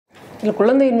இல்லை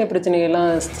குழந்தையின்மை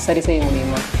பிரச்சனைகள்லாம் சரி செய்ய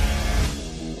முடியுமா?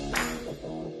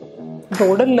 இப்போ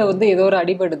உடலில் வந்து ஏதோ ஒரு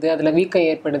அடிபடுது, அதில் வீக்கம்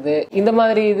ஏற்படுது, இந்த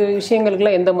மாதிரி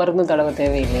விஷயங்களுக்குலாம் எந்த மருந்தும் தடவை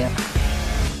தேவையில்லையா?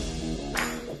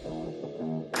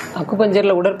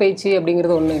 அக்குபஞ்சரில் உடற்பயிற்சி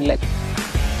அப்படிங்கிறது ஒன்றும் இல்லை.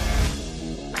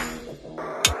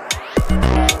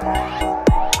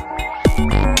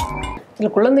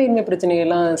 இல்லை குழந்தையின்மை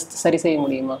பிரச்சனைகள்லாம் சரி செய்ய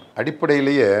முடியுமா?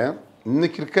 அடிப்படையிலேயே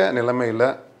இன்றைக்கி இருக்க நிலைமையில்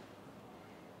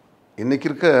இன்றைக்கி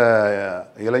இருக்க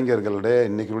இளைஞர்களுடைய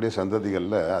இன்றைக்கியுடைய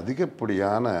சந்ததிகளில்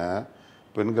அதிகப்படியான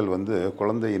பெண்கள் வந்து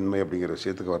குழந்தையின்மை அப்படிங்கிற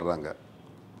விஷயத்துக்கு வர்றாங்க.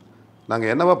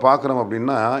 நாங்கள் என்னவா பார்க்குறோம்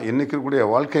அப்படின்னா, இன்றைக்கி இருக்கக்கூடிய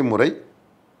வாழ்க்கை முறை,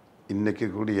 இன்றைக்கி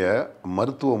இருக்கக்கூடிய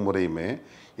மருத்துவ முறையுமே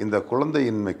இந்த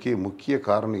குழந்தையின்மைக்கு முக்கிய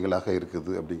காரணிகளாக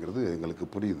இருக்குது அப்படிங்கிறது எங்களுக்கு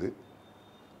புரியுது.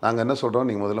 நாங்கள் என்ன சொல்கிறோம்,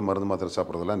 நீங்கள் முதல்ல மருந்து மாத்திரை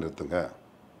சாப்பிட்றதெல்லாம் நிறுத்துங்க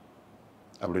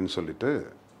அப்படின்னு சொல்லிட்டு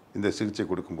இந்த சிகிச்சை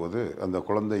கொடுக்கும்போது அந்த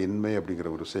குழந்தையின்மை அப்படிங்கிற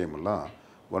ஒரு விஷயமெல்லாம்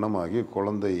குணமாகி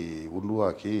குழந்தை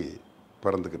உருவாக்கி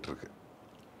பிறந்துக்கிட்டு இருக்கு.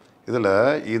 இதில்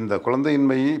இந்த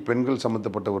குழந்தையின்மை பெண்கள்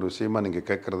சம்மந்தப்பட்ட ஒரு விஷயமாக நீங்கள்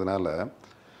கேட்குறதுனால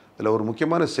இதில் ஒரு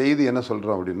முக்கியமான செய்தி என்ன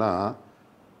சொல்கிறோம் அப்படின்னா,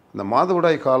 இந்த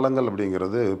மாதவிடாய் காலங்கள்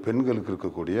அப்படிங்கிறது பெண்களுக்கு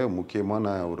இருக்கக்கூடிய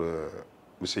முக்கியமான ஒரு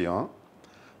விஷயம்.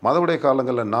 மாதவிடாய்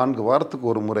காலங்களில் 4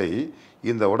 வாரத்துக்கு ஒரு முறை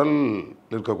இந்த உடலில்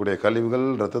இருக்கக்கூடிய கழிவுகள்,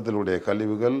 இரத்தத்தினுடைய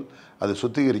கழிவுகள் அது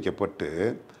சுத்திகரிக்கப்பட்டு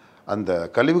அந்த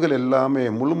கழிவுகள் எல்லாமே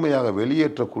முழுமையாக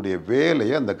வெளியேற்றக்கூடிய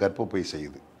வேலையை அந்த கர்ப்பப்பை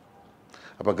செய்யுது.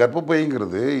 அப்போ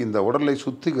கர்ப்பப்பைங்கிறது இந்த உடலை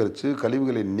சுத்திகரித்து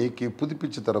கழிவுகளை நீக்கி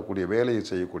புதுப்பித்து தரக்கூடிய வேலையை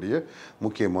செய்யக்கூடிய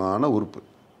முக்கியமான உறுப்பு.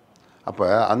 அப்போ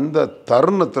அந்த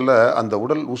தருணத்தில் அந்த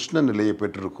உடல் உஷ்ண நிலையை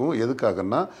பெற்றிருக்கும்.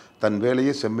 எதுக்காகன்னா தன்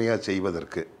வேலையை செம்மையாக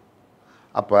செய்வதற்கு.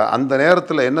 அப்போ அந்த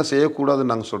நேரத்தில் என்ன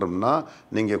செய்யக்கூடாதுன்னு நாங்கள் சொல்கிறோம்னா,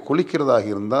 நீங்கள் குளிக்கிறதாக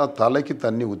இருந்தால் தலைக்கு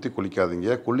தண்ணி ஊற்றி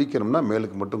குளிக்காதீங்க. குளிக்கணும்னா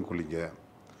மேலுக்கு மட்டும் குளிங்க,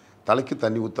 தலைக்கு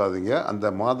தண்ணி ஊற்றாதீங்க அந்த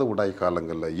மாதவிடாய்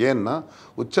காலங்களில். ஏன்னா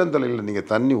உச்சந்தலையில் நீங்கள்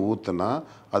தண்ணி ஊற்றுனா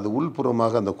அது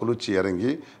உள்புறமாக அந்த குளிர்ச்சி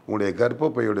இறங்கி உங்களுடைய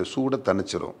கர்ப்பப்பையுடைய சூடை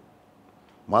தணிச்சிரும்.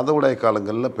 மாதவிடாய்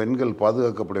காலங்களில் பெண்கள்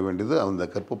பாதுகாக்கப்பட வேண்டியது அந்த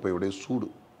கர்ப்பப்பையுடைய சூடு.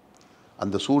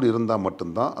 அந்த சூடு இருந்தால்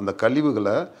மட்டும்தான் அந்த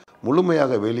கழிவுகளை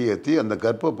முழுமையாக வெளியேற்றி அந்த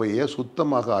கர்ப்பப்பையை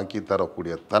சுத்தமாக ஆக்கி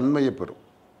தரக்கூடிய தன்மையை பெறும்.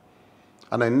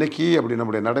 ஆனால் இன்றைக்கி அப்படி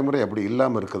நம்முடைய நடைமுறை அப்படி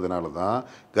இல்லாமல் இருக்கிறதுனால தான்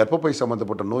கர்ப்பப்பை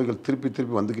சம்மந்தப்பட்ட நோய்கள் திருப்பி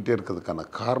திருப்பி வந்துக்கிட்டே இருக்கிறதுக்கான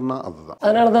காரணம் அதுதான்.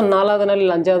 அதனால தான் 4வது நாள்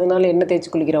 5வது நாள் எண்ணெய்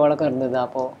தேய்ச்சி குளிக்கிற வழக்கம் இருந்தது.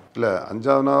 அப்போது இல்லை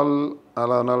 5வது நாள்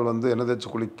 4வது நாள் வந்து எண்ணெய்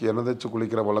தேய்ச்சி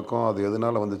குளிக்கிற வழக்கம் அது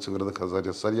எதனால்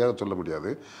வந்துச்சுங்கிறது சரியாக சொல்ல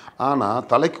முடியாது. ஆனால்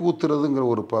தலைக்கு ஊற்றுறதுங்கிற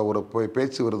ஒரு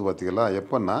பேச்சு வருது பார்த்தீங்களா?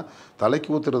 எப்போன்னா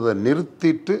தலைக்கு ஊற்றுறதை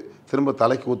நிறுத்திட்டு திரும்ப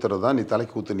தலைக்கு ஊற்றுறது தான், நீ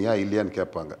தலைக்கு ஊற்றுனியா இல்லையான்னு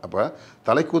கேட்பாங்க. அப்போ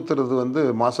தலைக்கு ஊற்றுறது வந்து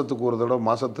மாதத்துக்கு ஒரு தடவை,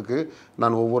 மாதத்துக்கு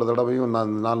நான் ஒவ்வொரு தடவையும்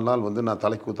நான் 4 நாள் வந்து நான்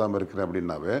தலைக்கு ஊற்றாமல் இருக்கிறேன்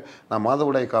அப்படின்னாவே நான்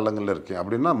மாதவிடாய் காலங்களில் இருக்கேன்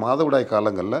அப்படின்னா மாதவிடாய்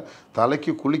காலங்களில்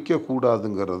தலைக்கு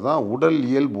குளிக்கக்கூடாதுங்கிறது தான் உடல்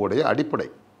இயல்புடைய அடிப்படை.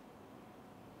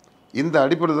 இந்த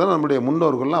அடிப்படை தான் நம்முடைய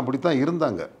முன்னோர்கள்லாம் அப்படி தான்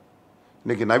இருந்தாங்க.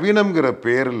 இன்றைக்கி நவீனம்ங்கிற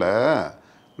பேரில்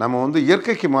நம்ம வந்து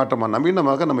இயற்கைக்கு மாற்றமாக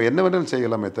நவீனமாக நம்ம என்ன வேணாலும்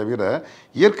செய்யலாமே தவிர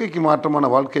இயற்கைக்கு மாற்றமான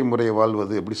வாழ்க்கை முறையை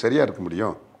வாழ்வது எப்படி சரியாக இருக்க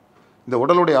முடியும்? இந்த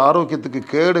உடலுடைய ஆரோக்கியத்துக்கு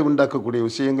கேடு உண்டாக்கக்கூடிய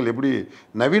விஷயங்கள் எப்படி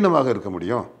நவீனமாக இருக்க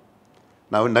முடியும்?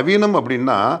 நவீனம்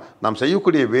அப்படின்னா நாம்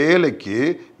செய்யக்கூடிய வேலைக்கு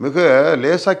மிக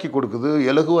லேசாக்கி கொடுக்குது,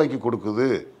 இலகுவாக்கி கொடுக்குது.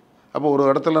 அப்போ ஒரு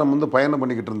இடத்துல நம்ம வந்து பயணம்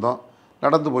பண்ணிக்கிட்டு இருந்தோம்,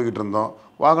 நடந்து போய்கிட்டு இருந்தோம்,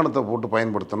 வாகனத்தை போட்டு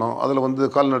பயன்படுத்தணும், அதில் வந்து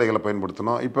கால்நடைகளை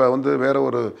பயன்படுத்தணும். இப்போ வந்து வேறு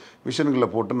ஒரு மிஷின்களை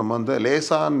போட்டு நம்ம வந்து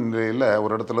லேசான நிலையில்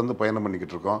ஒரு இடத்துலேருந்து பயணம்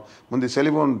பண்ணிக்கிட்டு இருக்கோம். முந்தி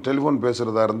டெலிஃபோன்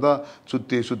பேசுகிறதா இருந்தால்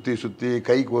சுற்றி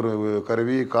கைக்கு ஒரு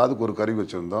கருவி, காதுக்கு ஒரு கருவி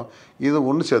வச்சுருந்தோம். இது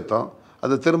ஒன்று சேர்த்தோம்.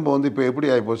 அது திரும்ப வந்து இப்போ எப்படி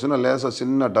ஆகிப்போச்சுன்னா லேசாக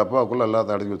சின்ன டப்பாக்குள்ளே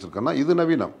எல்லாத்தையும் அடக்கி வச்சுருக்கோன்னா இது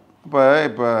நவீனம்.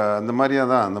 இப்போ அந்த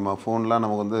மாதிரியாக தான் நம்ம ஃபோன்லாம்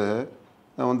நமக்கு வந்து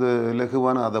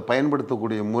இலகுவான அதை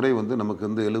பயன்படுத்தக்கூடிய முறை வந்து நமக்கு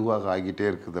வந்து இலகுவாக ஆகிட்டே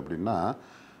இருக்குது. அப்படின்னா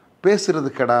பேசுகிறது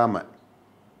கெடாமல்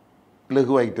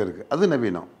இலகுவாகிட்டே இருக்குது, அது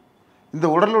நவீனம். இந்த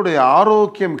உடலுடைய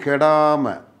ஆரோக்கியம்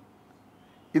கெடாமல்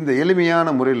இந்த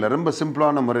எளிமையான முறையில், ரொம்ப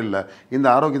சிம்பிளான முறையில் இந்த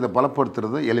ஆரோக்கியத்தை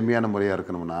பலப்படுத்துறது எளிமையான முறையாக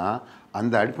இருக்கணும்னா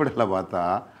அந்த அடிப்படையில் பார்த்தா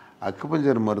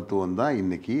அக்குபஞ்சர் மருத்துவம் தான்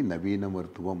இன்றைக்கி நவீன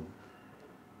மருத்துவம்.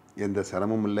 எந்த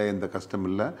சிரமமும் இல்லை, எந்த கஷ்டம்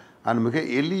இல்லை. ஆனால் மிக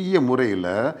எளிய முறையில்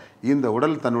இந்த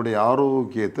உடல் தன்னுடைய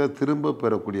ஆரோக்கியத்தை திரும்ப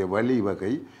பெறக்கூடிய வழி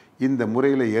வகை இந்த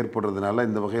முறையில் ஏற்படுறதுனால,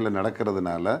 இந்த வகையில்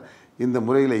நடக்கிறதுனால, இந்த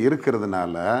முறையில்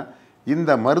இருக்கிறதுனால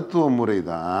இந்த மருத்துவ முறை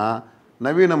தான்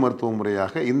நவீன மருத்துவ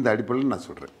முறையாக இந்த அடிப்படையில் நான்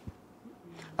சொல்கிறேன்.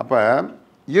 அப்போ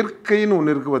இயற்கைன்னு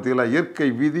ஒன்று இருக்குது பார்த்தீங்களா? இயற்கை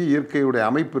விதி, இயற்கையுடைய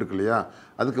அமைப்பு இருக்கு இல்லையா?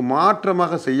 அதுக்கு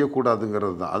மாற்றமாக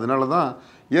செய்யக்கூடாதுங்கிறது தான். அதனால தான்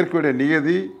இயற்கையுடைய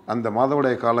நியதி அந்த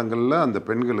மாதவிடாய் காலங்களில் அந்த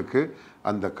பெண்களுக்கு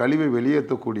அந்த கழிவை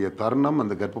வெளியேற்றக்கூடிய தருணம்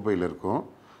அந்த கர்ப்பப்பையில் இருக்கும்.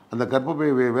 அந்த கர்ப்பப்பை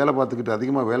வேலை பார்த்துக்கிட்டு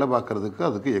அதிகமாக வேலை பார்க்குறதுக்கு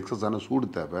அதுக்கு எக்ஸஸான சூடு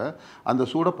தேவை. அந்த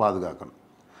சூடை பாதுகாக்கணும்.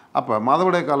 அப்போ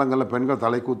மாதவிடாய் காலங்களில் பெண்கள்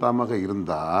தலை கூத்தாம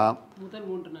இருந்தால் முதல்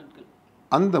 3 நாட்கள்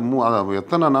அந்த அதாவது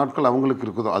எத்தனை நாட்கள் அவங்களுக்கு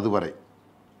இருக்குதோ அதுவரை,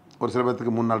 ஒரு சில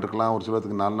பேர்த்துக்கு 3 நாள் இருக்கலாம், ஒரு சில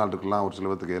பேர்த்துக்கு 4 நாள் இருக்கலாம், ஒரு சில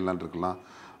பேர்த்துக்கு 7 நாள் இருக்கலாம்.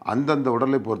 அந்தந்த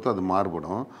உடலை பொறுத்து அது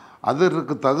மாறுபடும்.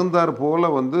 அதற்கு தகுந்தாற் போல்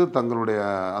தங்களுடைய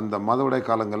அந்த மாதவிடாய்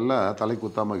காலங்களில் தலை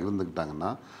குத்தாமல்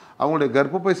இருந்துக்கிட்டாங்கன்னா அவங்களுடைய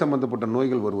கர்ப்பப்பை சம்மந்தப்பட்ட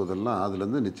நோய்கள் வருவதெல்லாம்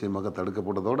அதுலேருந்து நிச்சயமாக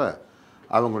தடுக்கப்படுவதோட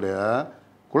அவங்களுடைய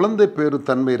குழந்தை பேரு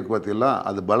தன்மை இருக்குது பார்த்தீங்களா,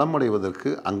 அது பலமடைவதற்கு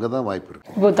அங்கே தான் வாய்ப்பு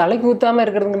இருக்குது. இப்போ தலைக்கு ஊற்றாமல்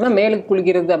இருக்கிறதுங்கன்னா மேலுக்கு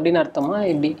குளிக்கிறது அப்படின்னு அர்த்தமா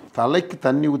எப்படி? தலைக்கு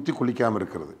தண்ணி ஊற்றி குளிக்காமல்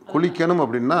இருக்கிறது. குளிக்கணும்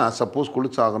அப்படின்னா சப்போஸ்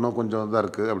குளிச்சாகணும் கொஞ்சம் இதாக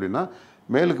இருக்குது அப்படின்னா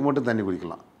மேலுக்கு மட்டும் தண்ணி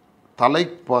குளிக்கலாம்.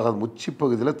 உச்சி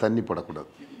பகுதியில் தண்ணி படக்கூடாது.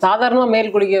 சாதாரணமாக மேல்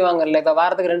குளிக்குவாங்கல்ல, இப்போ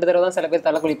வாரத்துக்கு 2 தடவை தான் சில பேர்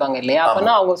தலை குளிப்பாங்க இல்லையா,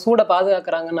 அப்போனா அவங்க சூடை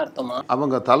பாதுகாக்கிறாங்கன்னு அர்த்தமா?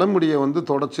 அவங்க தலைமுடியை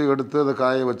தொடச்சி எடுத்து அதை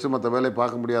காய வச்சு மற்ற வேலையை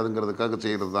பார்க்க முடியாதுங்கிறதுக்காக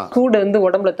செய்கிறது தான். சூடு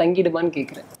உடம்புல தங்கிடுமான்னு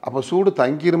கேட்குறேன். அப்போ சூடு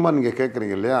தங்கிருமா நீங்கள்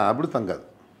கேட்குறீங்க இல்லையா, அப்படி தங்காது.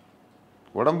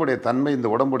 உடம்புடைய தன்மை, இந்த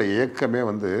உடம்புடைய இயக்கமே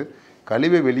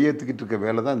கழிவை வெளியேற்றிக்கிட்டு இருக்க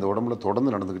வேலை தான் இந்த உடம்புல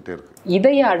தொடர்ந்து நடந்துக்கிட்டே இருக்குது.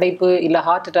 இதய அடைப்பு இல்லை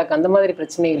ஹார்ட் அட்டாக் அந்த மாதிரி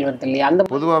பிரச்சனைகள் வருது இல்லையா?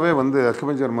 அந்த பொதுவாகவே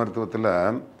அக்குபஞ்சர் மருத்துவத்தில்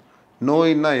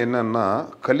நோயின்னா என்னன்னா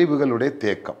கழிவுகளுடைய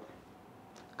தேக்கம்.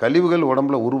 கழிவுகள்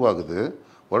உடம்புல உருவாகுது.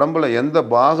 உடம்புல எந்த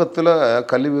பாகத்தில்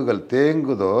கழிவுகள்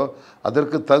தேங்குதோ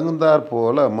அதற்கு தகுந்தாற்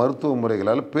போல் மருத்துவ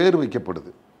முறைகளால் பேர்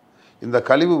வைக்கப்படுது. இந்த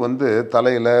கழிவு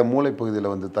தலையில்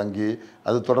மூளைப்பகுதியில் தங்கி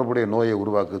அது தொடர்புடைய நோயை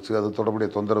உருவாக்குச்சு, அது தொடர்புடைய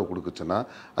தொந்தரவு கொடுக்குச்சுன்னா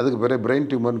அதுக்கு பேர்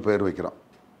பிரெயின் டியூமர்னு பேர் வைக்கிறோம்.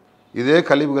 இதே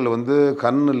கழிவுகள்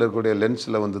கண்ணில் இருக்கக்கூடிய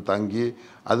லென்ஸில் தங்கி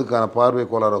அதுக்கான பார்வை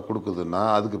கோளாறை கொடுக்குதுன்னா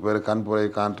அதுக்கு பேர் கண்புரை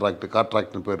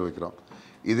காட்ராக்ட்னு பேர் வைக்கிறோம்.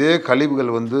 இதே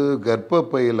கழிவுகள்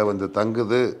கர்ப்பப்பையில்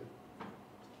தங்குது,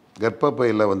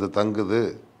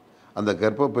 அந்த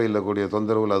கர்ப்பப்பையில் கூடிய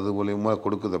தொந்தரவுகள் அது மூலியமாக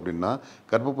கொடுக்குது அப்படின்னா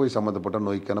கர்ப்பப்பை சம்மந்தப்பட்ட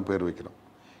நோய்க்கான பேர் வைக்கிறோம்.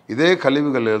 இதே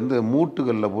கழிவுகள்லேருந்து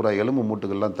மூட்டுகளில் பூரா எலும்பு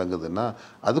மூட்டுகள்லாம் தங்குதுன்னா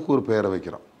அதுக்கு ஒரு பேரை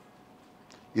வைக்கிறோம்.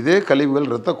 இதே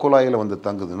கழிவுகள் இரத்த குழாயில்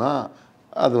தங்குதுன்னா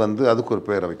அது அதுக்கு ஒரு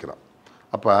பேரை வைக்கிறோம்.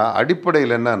 அப்போ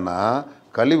அடிப்படையில் என்னன்னா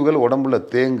கழிவுகள் உடம்புல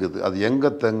தேங்குது, அது எங்கே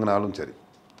தேங்கினாலும் சரி.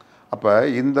 அப்போ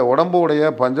இந்த உடம்புடைய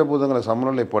பஞ்சபூதங்களை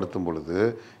சமநிலைப்படுத்தும் பொழுது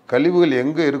கழிவுகள்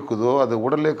எங்கே இருக்குதோ அது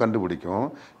உடலே கண்டுபிடிக்கும்.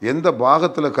 எந்த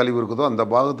பாகத்தில் கழிவு இருக்குதோ அந்த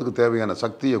பாகத்துக்கு தேவையான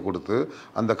சக்தியை கொடுத்து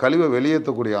அந்த கழிவை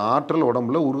வெளியேற்றக்கூடிய ஆற்றல்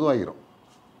உடம்புல உருவாகிடும்.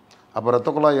 அப்போ இரத்த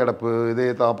குழாய் அடைப்பு,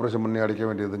 இதயத்தை ஆப்ரேஷன் பண்ணி அடைக்க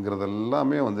வேண்டியதுங்கிறது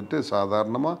எல்லாமே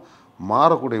சாதாரணமாக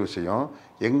மாறக்கூடிய விஷயம்.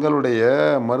 எங்களுடைய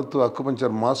மருத்துவ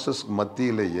அக்குபஞ்சர் மாஸ்டர்ஸ்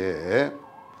மத்தியிலேயே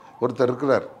ஒருத்தர்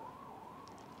இருக்கிறார்.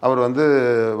 அவர்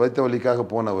வைத்த வலிக்காக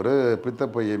போனவர்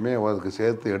பித்தப்பையுமே அதுக்கு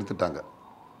சேர்த்து எடுத்துட்டாங்க.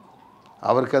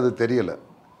 அவருக்கு அது தெரியலை.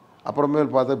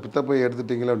 அப்புறமேல் பார்த்தா பித்தப்பை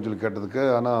எடுத்துட்டிங்களே அப்படின்னு சொல்லி கேட்டதுக்கு,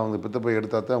 ஆனால் அவங்க பித்தப்பை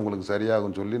எடுத்தால் தான் அவங்களுக்கு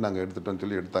சரியாகும்னு சொல்லி நாங்கள் எடுத்துட்டோம்னு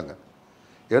சொல்லி எடுத்தாங்க.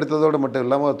 எடுத்ததோடு மட்டும்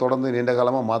இல்லாமல் தொடர்ந்து நீண்ட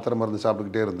காலமாக மாத்திரை மருந்து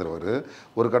சாப்பிட்டுக்கிட்டே இருந்தவர்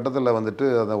ஒரு கட்டத்தில்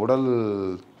அந்த உடல்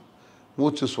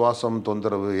மூச்சு சுவாசம்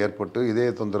தொந்தரவு ஏற்பட்டு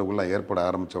இதய தொந்தரவுலாம் ஏற்பட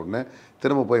ஆரம்பித்த உடனே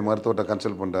திரும்ப போய் மருத்துவர்கிட்ட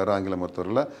கன்சல்ட் பண்ணுறாரு. ஆங்கில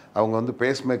மருத்துவரில் அவங்க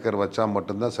பேஸ் மேக்கர் வச்சா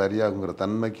மட்டும்தான் சரியாகுங்கிற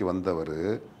தன்மைக்கு வந்தவர்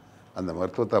அந்த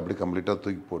மருத்துவத்தை அப்படி கம்ப்ளீட்டாக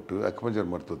தூக்கி போட்டு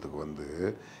அக்குபஞ்சர் மருத்துவத்துக்கு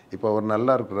இப்போ அவர்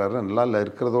நல்லா இருக்கிறாரு. நல்லா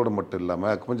இருக்கிறதோடு மட்டும்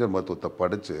இல்லாமல் அக்குபஞ்சர் மருத்துவத்தை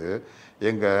படித்து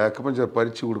எங்கள் அக்குபஞ்சர்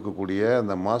பயிற்சி கொடுக்கக்கூடிய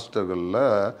அந்த மாஸ்டர்களில்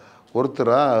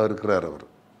ஒருத்தராக இருக்கிறார் அவர்.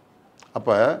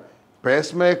 அப்போ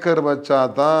பேஸ்மேக்கர் வச்சா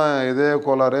தான் இதய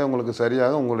கோளாறே உங்களுக்கு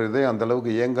சரியாகும், உங்களுடைய இதயம்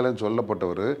அந்தளவுக்கு இயங்கலைன்னு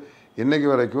சொல்லப்பட்டவர் இன்றைக்கி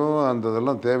வரைக்கும் அந்த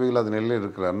இதெல்லாம் தேவையில்லாத நிலையில்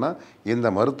இருக்கிறாருன்னா இந்த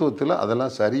மருத்துவத்தில்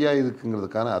அதெல்லாம் சரியாக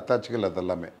இருக்குங்கிறதுக்கான அத்தாட்சிகள்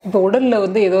அதெல்லாமே. இப்போ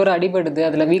உடலில் ஏதோ ஒரு அடிபடுது,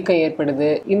 அதில் வீக்கம் ஏற்படுது,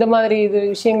 இந்த மாதிரி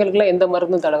விஷயங்களுக்குலாம் எந்த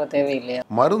மருந்தும் தடவை தேவையில்லையா?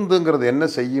 மருந்துங்கிறது என்ன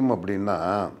செய்யும் அப்படின்னா,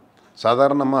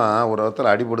 சாதாரணமாக ஒரு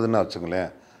இடத்துல அடிபடுதுன்னு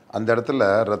வச்சுங்களேன், அந்த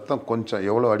இடத்துல ரத்தம் கொஞ்சம்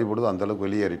எவ்வளோ அடிபடுதோ அந்தளவுக்கு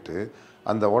வெளியேறிட்டு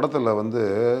அந்த இடத்துல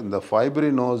இந்த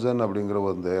ஃபைப்ரினோசன்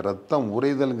அப்படிங்கிற ரத்தம்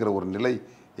உறைதல்ங்கிற ஒரு நிலை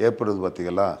ஏற்படுது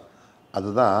பார்த்தீங்களா,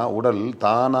 அதுதான் உடல்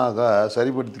தானாக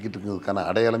சரிப்படுத்திக்கிட்டு இருக்கிறதுக்கான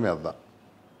அடையாளமே அதுதான்.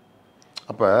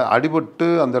 அப்போ அடிபட்டு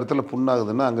அந்த இடத்துல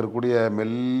புண்ணாகுதுன்னா அங்கே இருக்கக்கூடிய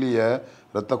மெல்லிய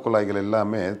இரத்த குழாய்கள்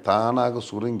எல்லாமே தானாக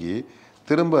சுருங்கி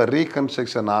திரும்ப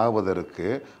ரீகன்ஸ்ட்ரக்ஷன் ஆவதற்கு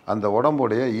அந்த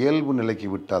உடம்புடைய இயல்பு நிலைக்கு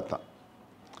விட்டால் தான்.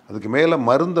 அதுக்கு மேலே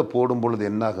மருந்தை போடும் பொழுது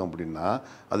என்னாகும் அப்படின்னா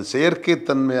அது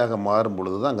செயற்கைத்தன்மையாக மாறும்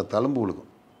பொழுது தான் அங்கே தழும்பு விழுகும்.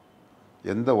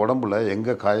 எந்த உடம்புல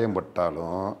எங்கே காயம்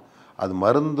பட்டாலும் அது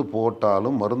மருந்து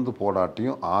போட்டாலும் மருந்து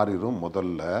போடாட்டியும் ஆறிடும்.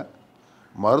 முதல்ல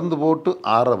மருந்து போட்டு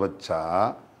ஆற வச்சா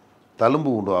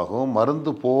தழும்பு உண்டாகும்,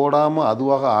 மருந்து போடாமல்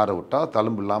அதுவாக ஆற விட்டால்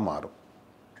தழும்பு இல்லாமல் ஆறும்.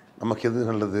 நமக்கு எது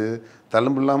நல்லது?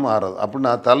 தழும்பு இல்லாமல் ஆறாது.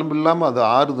 அப்படின்னா தழும்பு இல்லாமல் அது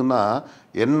ஆறுதுன்னா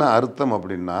என்ன அர்த்தம்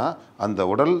அப்படின்னா அந்த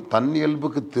உடல் தன்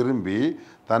இயல்புக்கு திரும்பி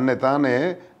தன்னை தானே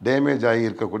டேமேஜ் ஆகி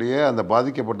இருக்கக்கூடிய அந்த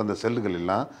பாதிக்கப்பட்ட அந்த செல்லுகள்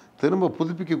எல்லாம் திரும்ப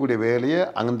புதுப்பிக்கக்கூடிய வேலையை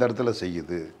அந்த இடத்துல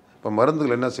செய்யுது. இப்போ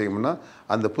மருந்துகள் என்ன செய்யும்னா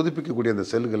அந்த புதுப்பிக்கக்கூடிய அந்த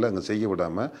செல்லுகளை அங்கே செய்ய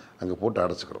விடாமல் அங்கே போட்டு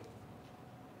அடைச்சிக்கிறோம்.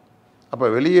 அப்போ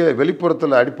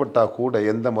வெளிப்புறத்தில் அடிபட்டால் கூட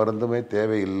எந்த மருந்துமே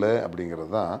தேவையில்லை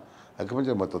அப்படிங்கிறது தான்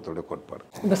அக்குபஞ்சர் மருத்துவத்துடைய கோட்பாடு.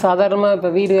 இப்போ சாதாரணமாக இப்போ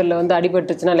வீடுகளில் வந்து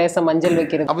அடிபட்டுச்சுன்னா லேசாக மஞ்சள்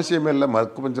வைக்கிறது அவசியமே இல்லை.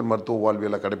 அக்குபஞ்சர் மருத்துவ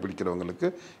வாழ்வியலை கடைப்பிடிக்கிறவங்களுக்கு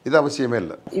இது அவசியமே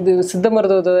இல்லை. இது சித்த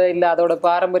மருத்துவத்தை இல்லை அதோட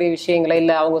பாரம்பரிய விஷயங்களை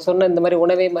இல்லை அவங்க சொன்ன இந்த மாதிரி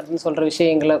உணவே மருந்து சொல்கிற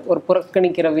விஷயங்களை ஒரு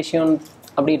புறக்கணிக்கிற விஷயம்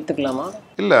அப்படி எடுத்துக்கலாமா?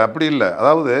 இல்லை, அப்படி இல்லை.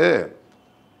 அதாவது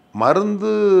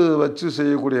மருந்து வச்சு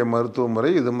செய்யக்கூடிய மருத்துவ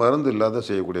முறை, இது மருந்து இல்லாத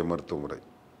செய்யக்கூடிய மருத்துவ முறை.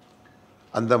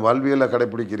 அந்த வாழ்வியலை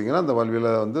கடைப்பிடிக்கிறீங்கன்னா அந்த வாழ்வியலை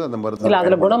வந்து அந்த மருத்துவம் இல்லை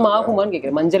அதில் குணம் ஆகுமான்னு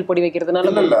கேட்குறேன். மஞ்சள் பொடி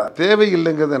வைக்கிறதுனால இல்லை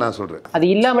தேவையில்லைங்கிறத நான் சொல்கிறேன். அது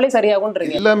இல்லாமலே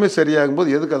சரியாகும்ன்றீங்க. எல்லாமே சரியாகும்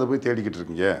போது எதுக்கு அதை போய் தேடிக்கிட்டு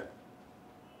இருக்கீங்க?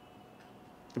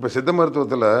 இப்போ சித்த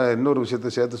மருத்துவத்தில் இன்னொரு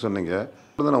விஷயத்தை சேர்த்து சொன்னீங்க.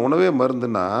 நான் உணவே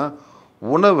மருந்துன்னா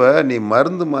உணவை நீ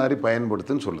மருந்து மாதிரி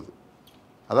பயன்படுத்துன்னு சொல்லுது.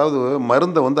 அதாவது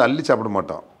மருந்தை வந்து அள்ளி சாப்பிட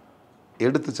மாட்டோம்,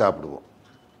 எடுத்து சாப்பிடுவோம்.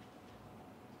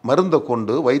 மருந்தை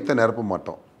கொண்டு வயிற்றை நிரப்ப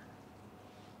மாட்டோம்.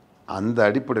 அந்த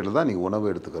அடிப்படையில் தான் நீங்கள் உணவு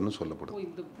எடுத்துக்கணும்னு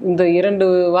சொல்லப்படுது. இந்த 2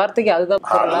 வார்த்தைக்கு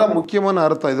அதுதான் முக்கியமான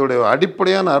அர்த்தம். இதோடைய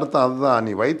அடிப்படையான அர்த்தம் அதுதான்.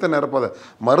 நீ வயிற்றை நிரப்பாத.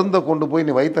 மருந்தை கொண்டு போய்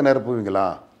நீ வயிற்றை நிரப்புவீங்களா?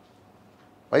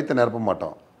 வயிற்றை நிரப்ப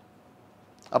மாட்டோம்.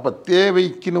 அப்போ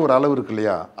தேவைக்குன்னு ஒரு அளவு இருக்கு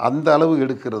இல்லையா, அந்த அளவு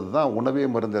எடுக்கிறது தான் உணவே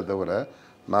மருந்தே தவிர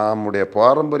நம்முடைய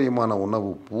பாரம்பரியமான உணவு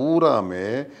பூராமே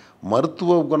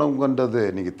மருத்துவ குணம் கொண்டது.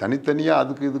 நீங்கள் தனித்தனியாக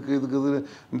அதுக்கு இது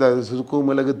இந்த சுக்கு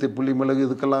மிளகு புள்ளி மிளகு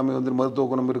இதுக்கெல்லாமே வந்து மருத்துவ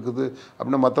குணம் இருக்குது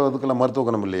அப்படின்னா மற்ற இதுக்கெல்லாம் மருத்துவ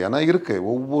குணம் இல்லையா? ஆனால் இருக்குது.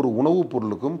 ஒவ்வொரு உணவுப்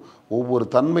பொருளுக்கும் ஒவ்வொரு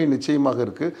தன்மை நிச்சயமாக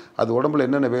இருக்குது. அது உடம்புல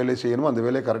என்னென்ன வேலை செய்யணுமோ அந்த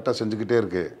வேலையை கரெக்டாக செஞ்சுக்கிட்டே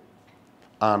இருக்குது.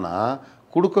 ஆனால்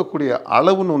கொடுக்கக்கூடிய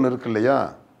அளவுன்னு ஒன்று இருக்கு இல்லையா,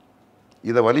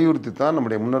 இதை வலியுறுத்தி தான்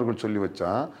நம்முடைய முன்னோர்கள் சொல்லி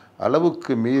வச்சா,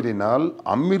 அளவுக்கு மீறினால்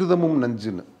அமிர்தமும்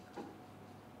நஞ்சுன்னு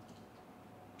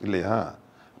இல்லையா?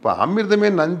 இப்போ அமிர்தமே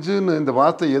நஞ்சுன்னு இந்த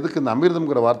வார்த்தை எதுக்கு இந்த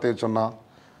அமிர்தம்ங்கிற வார்த்தையை சொன்னால்?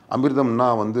 அமிர்தம்னா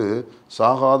வந்து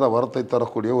சாகாத வரத்தை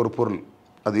தரக்கூடிய ஒரு பொருள்.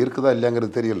 அது இருக்குதா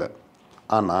இல்லையாங்கிறது தெரியல.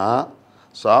 ஆனால்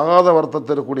சாகாத வரத்தை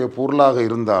தரக்கூடிய பொருளாக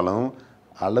இருந்தாலும்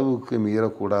அளவுக்கு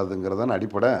மீறக்கூடாதுங்கிறதான்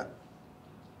அடிப்படை.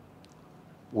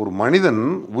 ஒரு மனிதன்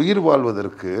உயிர்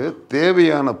வாழ்வதற்கு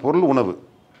தேவையான பொருள் உணவு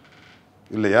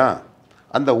இல்லையா?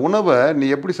 அந்த உணவை நீ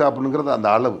எப்படி சாப்பிடணுங்கிறது அந்த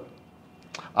அளவு.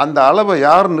 அந்த அளவை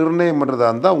யார் நிர்ணயம் பண்ணுறதா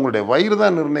இருந்தால் உங்களுடைய வயிறு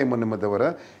தான் நிர்ணயம் பண்ணுமே தவிர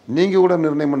நீங்கள் கூட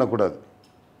நிர்ணயம் பண்ணக்கூடாது.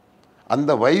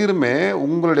 அந்த வயிறுமே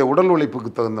உங்களுடைய உடல் உழைப்புக்கு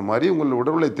தகுந்த மாதிரி, உங்களுடைய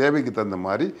உடல் உழை தேவைக்கு தகுந்த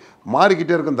மாதிரி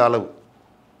மாறிக்கிட்டே இருக்கும் அந்த அளவு.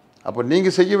 அப்போ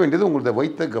நீங்கள் செய்ய வேண்டியது உங்களுடைய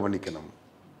வயிற்றை கவனிக்கணும்.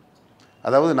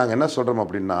 அதாவது நாங்கள் என்ன சொல்கிறோம்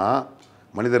அப்படின்னா,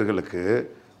 மனிதர்களுக்கு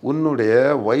உன்னுடைய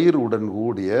வயிறுடன்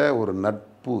கூடிய ஒரு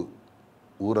நட்பு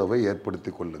உறவை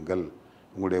ஏற்படுத்தி கொள்ளுங்கள்.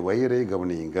 உங்களுடைய வயிறை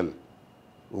கவனியுங்கள்.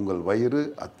 உங்கள் வயிறு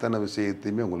அத்தனை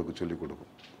விஷயத்தையுமே உங்களுக்கு சொல்லிக் கொடுக்கும்.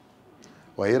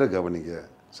 வயிறை கவனிங்க.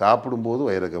 சாப்பிடும்போது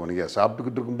வயிறை கவனிங்க.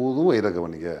 சாப்பிட்டுக்கிட்டு இருக்கும்போதும் வயிறை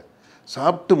கவனிங்க.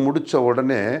 சாப்பிட்டு முடித்த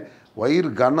உடனே வயிறு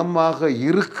கனமாக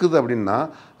இருக்குது அப்படின்னா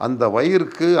அந்த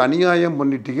வயிறுக்கு அநியாயம்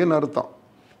பண்ணிட்டீங்கன்னு அர்த்தம்.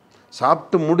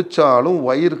 சாப்பிட்டு முடித்தாலும்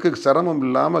வயிறுக்கு சிரமம்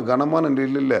இல்லாமல் கனமான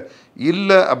நிலையில்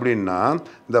இல்லை அப்படின்னா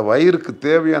இந்த வயிறுக்கு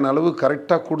தேவையான அளவு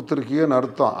கரெக்டாக கொடுத்துருக்கீங்கன்னு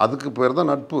அர்த்தம். அதுக்கு பேர்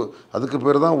தான் நட்பு, அதுக்கு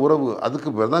பேர் தான் உறவு,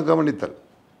 அதுக்கு பேர் தான் கவனித்தல்.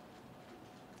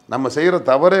 நம்ம செய்கிற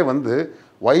தவறே வந்து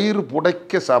வயிறு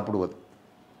புடைக்க சாப்பிடுவது.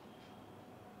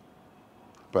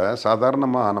 இப்போ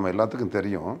சாதாரணமாக நம்ம எல்லாத்துக்கும்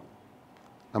தெரியும்,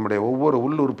 நம்முடைய ஒவ்வொரு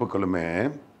உள்ளுறுப்புகளுமே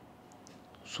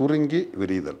சுருங்கி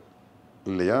விரிதல்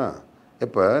இல்லையா?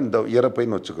 இப்போ இந்த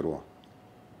இறப்பைன்னு வச்சுக்கிடுவோம்.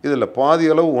 இதில்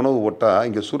பாதி அளவு உணவு போட்டால்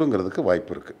இங்கே சுருங்கிறதுக்கு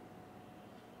வாய்ப்பு இருக்குது.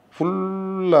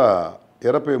 ஃபுல்லாக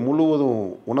இறப்பை முழுவதும்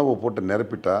உணவை போட்டு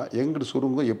நிரப்பிட்டா எங்கிட்டு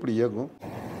சுருங்கும், எப்படி இயங்கும்?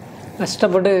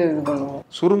 கஷ்டப்பட்டு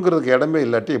சுருங்கிறதுக்கு இடமே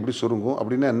இல்லாட்டி எப்படி சுருங்கும்?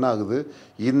 அப்படின்னா என்ன ஆகுது?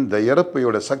 இந்த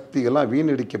இறப்பையோட சக்திகள்லாம்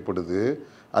வீணடிக்கப்படுது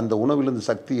அந்த உணவிலிருந்து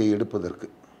சக்தியை எடுப்பதற்கு.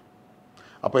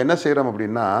 அப்போ என்ன செய்கிறோம்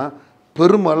அப்படின்னா,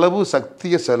 பெருமளவு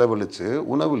சக்தியை செலவழித்து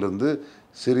உணவிலிருந்து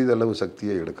சிறிதளவு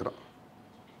சக்தியை எடுக்கிறோம்.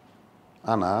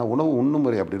 ஆனால் உணவு உண்ணும்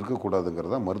முறை அப்படி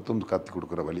இருக்கக்கூடாதுங்கிறதா மருத்துவம் கற்றுக்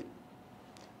கொடுக்குற வழி.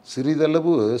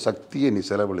 சிறிதளவு சக்தியை நீ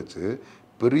செலவழித்து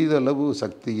பெரிதளவு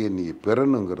சக்தியை நீ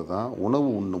பெறணுங்கிறது தான் உணவு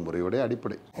உண்ணும் முறையோடைய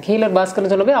அடிப்படை. ஹீலர்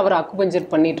பாஸ்கர்னு சொல்லவே அவர் அக்குபஞ்சர்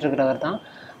பண்ணிட்டு இருக்கிறவர் தான்.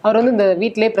 அவர் வந்து இந்த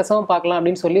வீட்டிலே பிரசவம் பார்க்கலாம்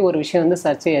அப்படின்னு சொல்லி ஒரு விஷயம் வந்து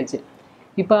சர்ச்சையாச்சு.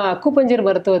 இப்போ அக்குபஞ்சர்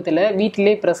மருத்துவத்தில்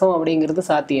வீட்டிலே பிரசவம் அப்படிங்கிறது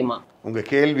சாத்தியமா? உங்கள்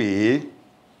கேள்வி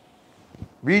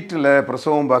வீட்டில்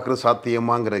பிரசவம் பார்க்குறது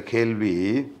சாத்தியமாங்கிற கேள்வி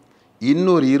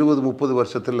இன்னொரு 20-30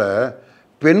 வருஷத்தில்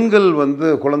பெண்கள் வந்து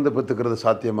குழந்தை பெற்றுக்கிறது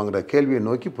சாத்தியமாங்கிற கேள்வியை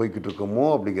நோக்கி போய்கிட்டு இருக்கோமோ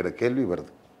அப்படிங்கிற கேள்வி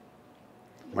வருது.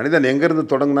 மனிதன் எங்கேருந்து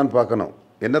தொடங்கினான்னு பார்க்கணும்,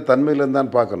 என்ன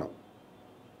தன்மையிலேருந்தான்னு பார்க்கணும்.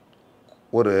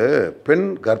 ஒரு பெண்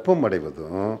கர்ப்பம்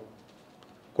அடைவதும்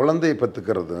குழந்தையை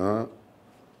பெற்றுக்கிறதும்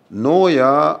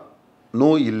நோயா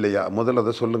நோய் இல்லையா? முதல்ல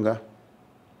அதை சொல்லுங்கள்.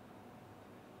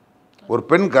 ஒரு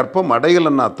பெண் கர்ப்பம்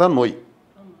அடையலைன்னா தான் நோய்.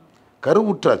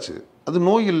 கருவுற்றாச்சு, அது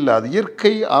நோய் இல்லை, அது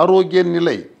இயற்கை ஆரோக்கிய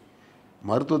நிலை.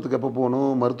 மருத்துவத்துக்கு எப்போ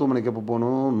போகணும், மருத்துவமனைக்கு எப்போ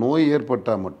போகணும், நோய்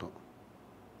ஏற்பட்டால் மட்டும்.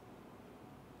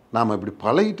 நாம் இப்படி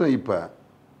பழகிட்டோம். இப்போ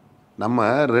நம்ம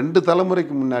 2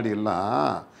 தலைமுறைக்கு முன்னாடி எல்லாம்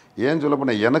ஏன் சொல்ல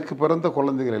போனால் எனக்கு பிறந்த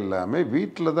குழந்தைகள் எல்லாமே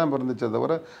வீட்டில் தான் பிறந்துச்சே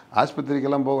தவிர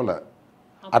ஆஸ்பத்திரிக்கெல்லாம் போகலை.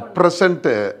 அட்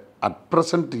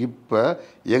ப்ரெசண்ட் இப்போ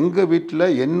எங்கள் வீட்டில்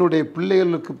என்னுடைய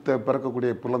பிள்ளைகளுக்கு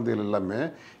பிறக்கக்கூடிய குழந்தைகள் எல்லாமே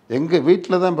எங்கள்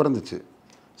வீட்டில் தான் பிறந்துச்சு.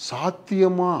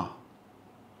 சாத்தியமா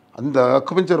அந்த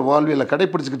அக்குபஞ்சர் வாழ்வியலை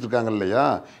கடைப்பிடிச்சிக்கிட்டு இருக்காங்க இல்லையா?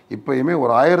 இப்போயுமே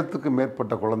ஒரு 1000க்கு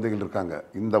மேற்பட்ட குழந்தைகள் இருக்காங்க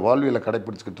இந்த வாழ்வியலை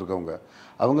கடைப்பிடிச்சிக்கிட்டு இருக்கவங்க.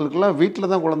 அவங்களுக்கெல்லாம்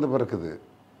வீட்டில் தான் குழந்தை பிறக்குது.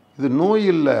 இது நோய்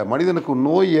இல்லை. மனிதனுக்கு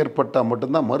நோய் ஏற்பட்டால்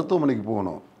மட்டும்தான் மருத்துவமனைக்கு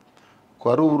போகணும்.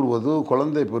 கருவுறுவது,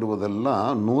 குழந்தை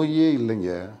பெறுவதெல்லாம் நோயே இல்லைங்க.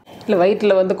 இல்லை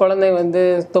வயிற்றில் வந்து குழந்தை வந்து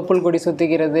தொப்புள் கொடி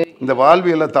சுற்றிக்கிறது, இந்த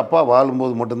வாழ்வியலை தப்பாக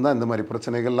வாழும்போது மட்டும்தான் இந்த மாதிரி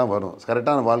பிரச்சனைகள்லாம் வரும்.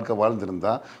 கரெக்டான வாழ்க்கை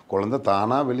வாழ்ந்துருந்தா குழந்தை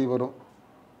தானாக வெளியே வரும்.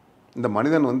 இந்த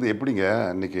மனிதன் வந்து எப்படிங்க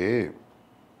இன்றைக்கி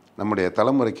நம்முடைய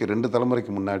தலைமுறைக்கு 2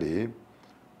 தலைமுறைக்கு முன்னாடி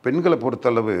பெண்களை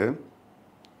பொறுத்தளவு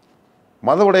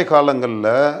மதவுடைய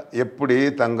காலங்களில் எப்படி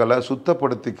தங்களை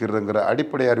சுத்தப்படுத்திக்கிறங்கிற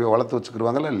அடிப்படை அறிவை வளர்த்து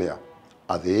வச்சுக்கிடுவாங்களா இல்லையா?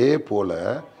 அதே போல்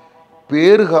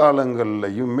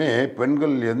பேறுகாலங்கள்லையுமே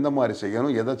பெண்கள் எந்த மாதிரி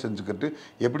செய்யணும், எதை செஞ்சுக்கிட்டு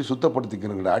எப்படி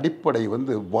சுத்தப்படுத்திக்கணுங்கிற அடிப்படை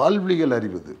வந்து வாழ்வியல்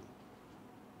அறிவுது.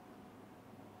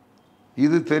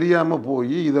 இது தெரியாமல்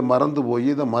போய் இதை மறந்து போய்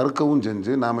இதை மறுக்கவும்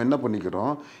செஞ்சு நாம் என்ன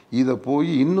பண்ணிக்கிறோம், இதை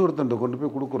போய் இன்னொருத்தன்ட்ட கொண்டு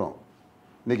போய் கொடுக்குறோம்.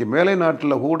 இன்றைக்கி மேலை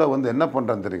நாட்டில் கூட வந்து என்ன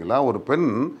பண்ணுறான்னு தெரியுங்களா? ஒரு பெண்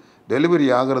டெலிவரி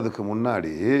ஆகிறதுக்கு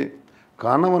முன்னாடி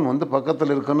கணவன் வந்து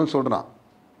பக்கத்தில் இருக்கணும்னு சொல்கிறான்.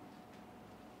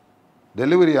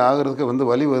 டெலிவரி ஆகிறதுக்கு வந்து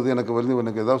வலி வருது,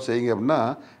 எனக்கு ஏதாவது செய்யுங்க அப்படின்னா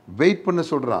வெயிட் பண்ண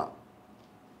சொல்கிறான்.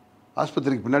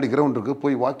 ஆஸ்பத்திரிக்கு பின்னாடி கிரவுண்ட் இருக்குது,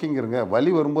 போய் வாக்கிங் இருங்க,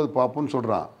 வலி வரும்போது பார்ப்போன்னு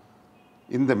சொல்கிறான்.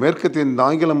 இந்த மேற்கத்திய இந்த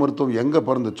ஆங்கில மருத்துவம் எங்கே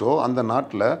பிறந்துச்சோ அந்த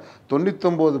நாட்டில்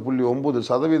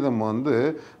 99.9% வந்து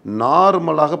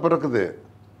நார்மலாக பிறக்குது.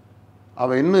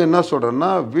 அவன் இன்னும் என்ன சொல்கிறான்னா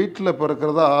வீட்டில்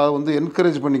பிறக்கிறதா வந்து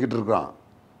என்கரேஜ் பண்ணிக்கிட்டு இருக்கான்.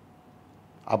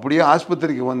 அப்படியே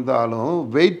ஆஸ்பத்திரிக்கு வந்தாலும்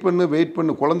வெயிட்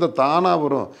பண்ணு, குழந்தை தானாக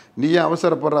வரும், நீ ஏன்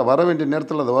அவசரப்படுற, வர வேண்டிய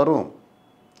நேரத்தில் அது வரும்,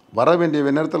 வர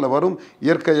வேண்டிய நேரத்தில் வரும்,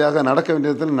 இயற்கையாக நடக்க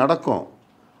வேண்டிய நேரத்தில் நடக்கும்.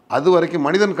 அது வரைக்கும்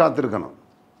மனிதன் காத்திருக்கணும்.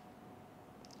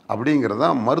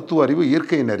 அப்படிங்கிறதான் மருத்துவ அறிவு,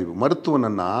 இயற்கையின் அறிவு.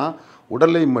 மருத்துவன்னா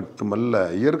உடலை மட்டுமல்ல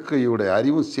இயற்கையுடைய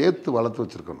அறிவும் சேர்த்து வளர்த்து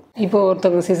வச்சுருக்கணும். இப்போ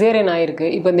ஒருத்தவங்க சிசேரியன் ஆயிருக்கு,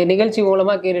 இப்போ இந்த நிகழ்ச்சி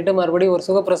மூலமாக கேட்டுட்டு மறுபடியும் ஒரு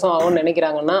சுகப்பிரசவம் ஆகும்னு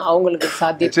நினைக்கிறாங்கன்னா அவங்களுக்கு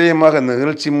சாத்தியம்? நிச்சயமாக இந்த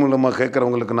நிகழ்ச்சி மூலமாக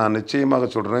கேட்குறவங்களுக்கு நான் நிச்சயமாக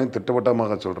சொல்கிறேன்,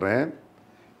 திட்டவட்டமாக சொல்கிறேன்.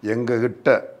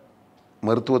 எங்ககிட்ட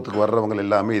மருத்துவத்துக்கு வர்றவங்க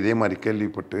எல்லாமே இதே மாதிரி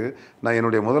கேள்விப்பட்டு நான்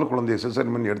என்னுடைய முதல் குழந்தைய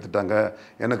சிசேரியன் எடுத்துட்டாங்க,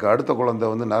 எனக்கு அடுத்த குழந்தை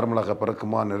வந்து நார்மலாக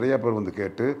பிறக்குமா, நிறையா பேர் வந்து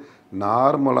கேட்டு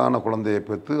நார்மலான குழந்தையை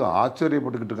பெற்று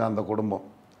ஆச்சரியப்பட்டுக்கிட்டு இருக்காங்க அந்த குடும்பம்.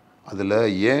 அதில்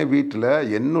என் வீட்டில்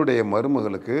என்னுடைய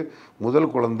மருமகளுக்கு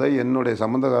முதல் குழந்தை என்னுடைய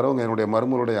சம்மந்தக்காரவங்க என்னுடைய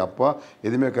மருமகளுடைய அப்பா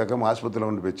எதுவுமே கேட்காம ஆஸ்பத்திரியில்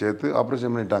கொண்டு போய் சேர்த்து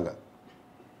ஆப்ரேஷன் பண்ணிட்டாங்க.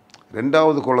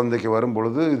 2வது குழந்தைக்கு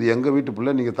வரும்பொழுது இது எங்கள் வீட்டு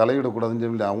பிள்ளை, நீங்கள் தலையிடக்கூடாதுன்னு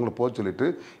சொல்லி அவங்கள போக சொல்லிவிட்டு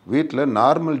வீட்டில்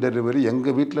நார்மல் டெலிவரி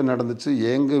எங்கள் வீட்டில் நடந்துச்சு.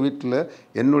 எங்கள் வீட்டில்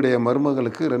என்னுடைய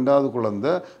மருமகளுக்கு 2வது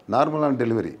குழந்தை நார்மலான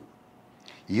டெலிவரி.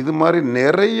 இது மாதிரி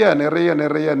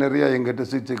நிறைய எங்கிட்ட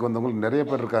சிகிச்சைக்கு வந்தவங்களுக்கு நிறைய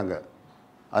பேர் இருக்காங்க.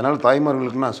 அதனால்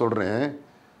தாய்மார்களுக்கு நான் சொல்கிறேன்,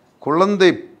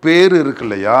 குழந்தை பேர் இருக்கு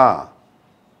இல்லையா,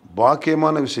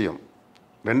 பாக்கியமான விஷயம்.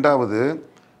 2வது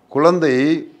குழந்தை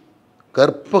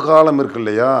கர்ப்ப காலம் இருக்கு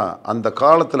இல்லையா, அந்த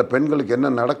காலத்தில் பெண்களுக்கு என்ன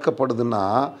நடக்கப்படுதுன்னா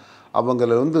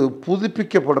அவங்கள வந்து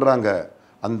புதுப்பிக்கப்படுறாங்க.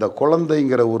 அந்த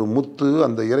குழந்தைங்கிற ஒரு முத்து,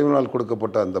 அந்த இறைவனால்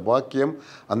கொடுக்கப்பட்ட அந்த பாக்கியம்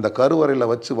அந்த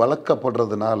கருவறையில் வச்சு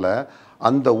வளர்க்கப்படுறதுனால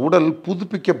அந்த உடல்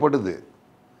புதுப்பிக்கப்படுது.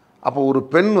 அப்போ ஒரு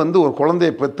பெண் வந்து ஒரு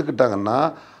குழந்தையை பெற்றுக்கிட்டாங்கன்னா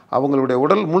அவங்களுடைய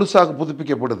உடல் முழுசாக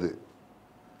புதுப்பிக்கப்படுது.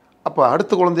 அப்போ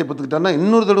அடுத்த குழந்தையை பெற்றுக்கிட்டான்னா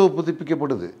இன்னொரு தடவை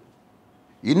புதுப்பிக்கப்படுது,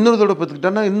 இன்னொரு தடவை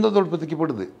பெற்றுக்கிட்டான்னா இன்னொரு தடவை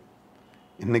புதுப்பிக்கப்படுது.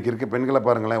 இன்றைக்கி இருக்க பெண்களை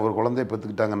பாருங்களேன், ஒரு குழந்தையை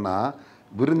பெற்றுக்கிட்டாங்கன்னா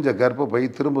விரிஞ்ச கர்ப்பப்பை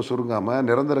திரும்ப சுருங்காமல்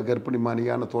நிரந்தர கர்ப்பிணி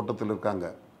மானியான தோட்டத்தில் இருக்காங்க.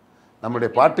 நம்முடைய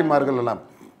பாட்டிமார்கள்லாம்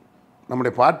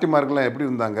எப்படி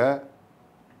இருந்தாங்க,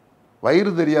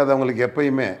 வயிறு தெரியாதவங்களுக்கு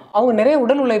எப்பயுமே அவங்க நிறைய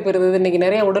உடல் உழைப்பு இருந்தது. இன்னைக்கு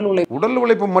நிறைய உடல்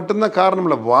உழைப்பு மட்டும்தான் காரணம்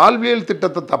இல்லை, வாழ்வியல்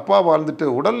திட்டத்தை தப்பாக வாழ்ந்துட்டு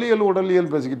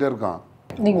உடலியல் பேசிக்கிட்டே இருக்கான்.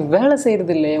 நீங்கள் வேலை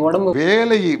செய்கிறது இல்லையே, உடம்பு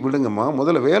வேலை விடுங்கம்மா,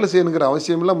 முதல்ல வேலை செய்யணுங்கிற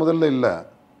அவசியம்லாம் முதல்ல இல்லை.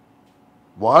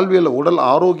 வாழ்வியல் உடல்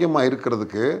ஆரோக்கியமாக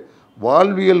இருக்கிறதுக்கு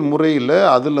வாழ்வியல் முறையில்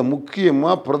அதில்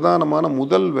முக்கியமாக பிரதானமான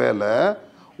முதல் வேலை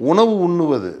உணவு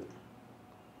உண்ணுவது.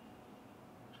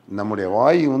 நம்முடைய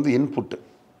வாயு வந்து இன்புட்டு.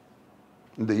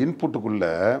 இந்த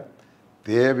இன்புட்டுக்குள்ளே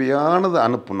தேவையானது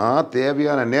அனுப்புனா,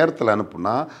 தேவையான நேரத்தில்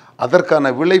அனுப்புனா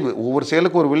அதற்கான விளைவு, ஒவ்வொரு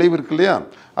செயலுக்கும் ஒரு விளைவு இருக்கு இல்லையா,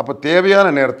 அப்போ தேவையான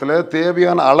நேரத்தில்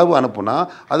தேவையான அளவு அனுப்புனா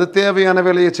அது தேவையான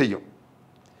வேலையை செய்யும்.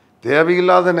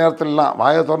 தேவையில்லாத நேரத்திலலாம்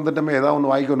வாயை திறந்துட்டோமே ஏதாவது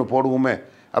ஒன்று வாய்க்கு ஒன்று போடுவோமே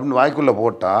அப்படின்னு வாய்க்குள்ளே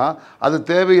போட்டால் அது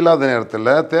தேவையில்லாத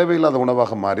நேரத்தில் தேவையில்லாத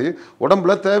உணவாக மாறி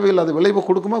உடம்புல தேவையில்லாத விளைவை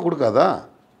கொடுக்குமா கொடுக்காதா?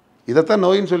 இதைத்தான்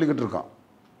நோயின்னு சொல்லிக்கிட்டு இருக்கோம்.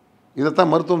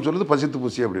 இதைத்தான் மருத்துவம் சொல்லுது பசித்து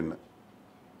பூசி அப்படின்னு.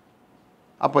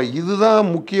 அப்போ இதுதான்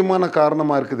முக்கியமான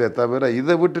காரணமாக இருக்குதே தவிர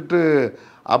இதை விட்டுட்டு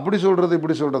அப்படி சொல்கிறது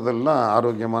இப்படி சொல்கிறதெல்லாம்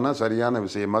ஆரோக்கியமான சரியான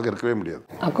விஷயமாக இருக்கவே முடியாது.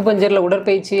 அக்குபஞ்சரில்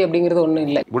உடற்பயிற்சி அப்படிங்கிறது ஒன்றும்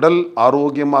இல்லை. உடல்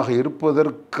ஆரோக்கியமாக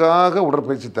இருப்பதற்காக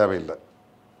உடற்பயிற்சி தேவையில்லை.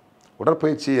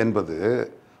 உடற்பயிற்சி என்பது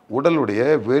உடலுடைய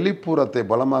வெளிப்புறத்தை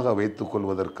பலமாக வைத்து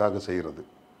கொள்வதற்காக செய்கிறது.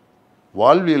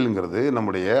 வாழ்வியலுங்கிறது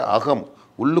நம்முடைய அகம்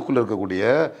உள்ளுக்குள்ளே இருக்கக்கூடிய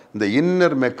இந்த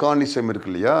இன்னர் மெக்கானிசம் இருக்கு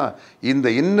இல்லையா, இந்த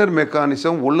இன்னர்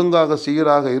மெக்கானிசம் ஒழுங்காக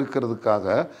சீராக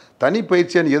இருக்கிறதுக்காக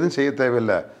தனிப்பயிற்சின்னு எதுவும் செய்ய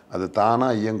தேவையில்லை. அது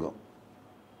தானாக இயங்கும்.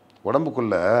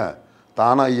 உடம்புக்குள்ளே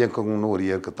தானாக இயக்கம்னு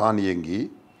ஒரு தான் இயங்கி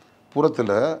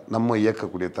புறத்தில் நம்ம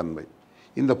இயக்கக்கூடிய தன்மை.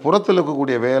 இந்த புறத்தில்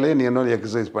இருக்கக்கூடிய வேலையை நீ என்ன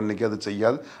எக்ஸசைஸ் பண்ணிக்க அது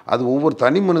செய்யாது. அது ஒவ்வொரு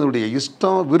தனி மனிதனுடைய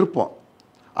இஷ்டம் விருப்பம்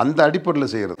அந்த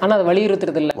அடிப்படையில் செய்கிறது. ஆனால் அது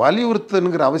வலியுறுத்துறது இல்லை.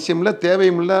 வலியுறுத்துங்கிற அவசியம் இல்லை,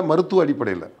 தேவையும் இல்லை. மருத்துவ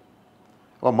அடிப்படையில்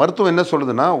அப்போ மருத்துவம் என்ன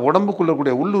சொல்லுதுன்னா உடம்புக்குள்ள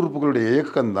இருக்கக்கூடிய உள்ளுறுப்புகளுடைய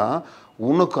இயக்கம்தான்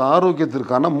உனக்கு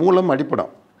ஆரோக்கியத்திற்கான மூலம்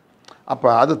அடிப்படம். அப்போ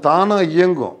அது தானாக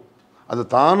இயங்கும். அது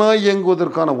தானாக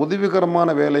இயங்குவதற்கான உதவிகரமான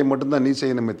வேலையை மட்டும்தான் நீ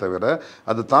செய்யணுமே தவிர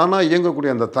அது தானாக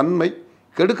இயங்கக்கூடிய அந்த தன்மை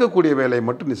கெடுக்கக்கூடிய வேலையை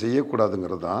மட்டும் நீ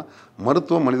செய்யக்கூடாதுங்கிறது தான்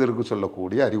மருத்துவம் மனிதருக்கு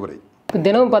சொல்லக்கூடிய அறிவுரை.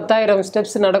 தினமும் 10,000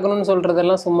 ஸ்டெப்ஸ் நடக்கணும்னு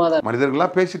சொல்கிறதெல்லாம் சும்மா தான்.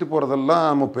 மனிதர்களாக பேசிட்டு போகிறதெல்லாம்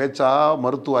நம்ம பேச்சா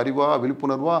மருத்துவ அறிவா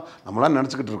விழிப்புணர்வா நம்மளாம்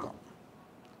நினச்சிக்கிட்டு இருக்கோம்.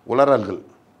 உளறல்கள்,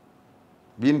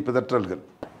 வீண் பிதற்றல்கள்.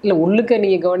 இல்லை, உள்ளுக்க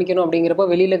நீங்கள் கவனிக்கணும் அப்படிங்கிறப்ப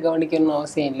வெளியில் கவனிக்கணும்னு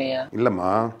அவசியம் இல்லையா?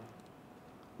 இல்லைம்மா,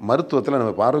 மருத்துவத்தில்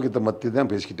நம்ம ஆரோக்கியத்தை பற்றி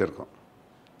தான் பேசிக்கிட்டே இருக்கோம்.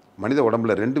 மனித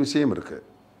உடம்புல 2 விஷயம் இருக்குது,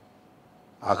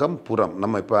 அகம் புறம்.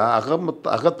 நம்ம இப்போ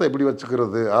அகத்தை எப்படி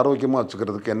வச்சுக்கிறது, ஆரோக்கியமாக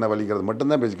வச்சுக்கிறதுக்கு என்ன வழிகிறது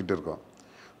மட்டும்தான் பேசிக்கிட்டு இருக்கோம்.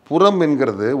 புறம்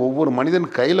என்கிறது ஒவ்வொரு மனிதன்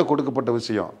கையில் கொடுக்கப்பட்ட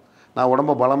விஷயம். நான்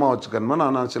உடம்பை பலமாக வச்சுக்கணுமா,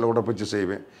 நான் சில உடற்பயிற்சி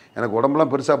செய்வேன், எனக்கு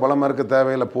உடம்புலாம் பெருசாக பலமாக இருக்க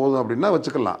தேவையில்லை போதும் அப்படின்னா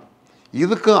வச்சுக்கலாம்.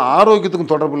 இதுக்கும்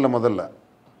ஆரோக்கியத்துக்கும் தொடர்பு இல்லை. முதல்ல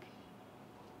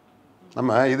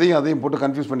நம்ம இதையும் அதையும் போட்டு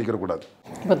கன்ஃபியூஸ் பண்ணிக்கிற கூடாது.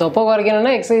 இப்போ தொப்பை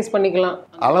குறைக்கணும்னா எக்ஸசைஸ் பண்ணிக்கலாம்.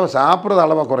 அளவை சாப்பிட்றது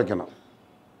அளவாக குறைக்கணும்.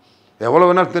 எவ்வளோ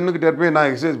வேணாலும் தின்னுக்கிட்டே இருப்பேன், நான்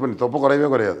எக்ஸசைஸ் பண்ணி தொப்பை குறையவே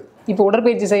குறையாது. இப்போ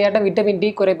உடற்பயிற்சி செய்யாட்ட விட்டமின் டி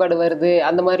குறைபாடு வருது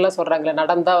அந்த மாதிரிலாம் சொல்கிறாங்களே,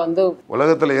 நடந்தா வந்து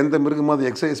உலகத்தில் எந்த மிருகமும் அது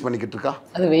எக்ஸசைஸ் பண்ணிக்கிட்டு இருக்கா?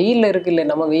 அது வெயிலில் இருக்குல்ல,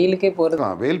 நம்ம வெயிலுக்கே போகிறது.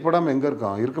 வெயில் படாமல் எங்கே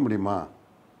இருக்கோம்? இருக்க முடியுமா?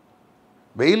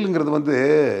 வெயிலுங்கிறது வந்து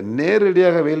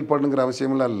நேரடியாக வெயில் படணுங்கிற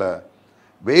அவசியமெல்லாம் இல்லை.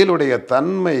 வெயிலுடைய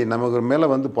தன்மை நமக்கு மேலே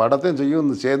வந்து படத்தையும்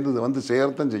செய்யும், சேர்ந்து வந்து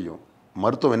சேரத்தான் செய்யும்.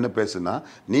 மருத்துவம் என்ன பேசுனா,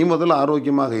 நீ முதல்ல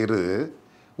ஆரோக்கியமாக இரு.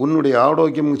 உன்னுடைய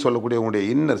ஆரோக்கியம்னு சொல்லக்கூடிய உன்னுடைய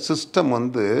இன்னர் சிஸ்டம்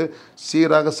வந்து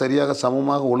சீராக சரியாக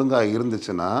சமமாக ஒழுங்காக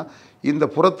இருந்துச்சுன்னா இந்த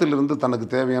புறத்திலிருந்து தனக்கு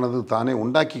தேவையானது தானே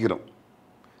உண்டாக்கிக்கிறோம்.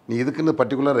 நீ இதுக்குன்னு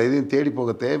பர்டிகுலர் எதையும் தேடி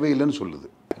போக தேவையில்லைன்னு சொல்லுது.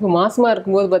 இப்போ மாசமாக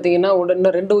இருக்கும்போது பார்த்தீங்கன்னா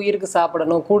இன்னும் 2 உயிருக்கு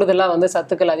சாப்பிடணும், கூடுதலாக வந்து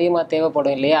சத்துக்கள் அதிகமாக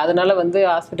தேவைப்படும் இல்லையா? அதனால வந்து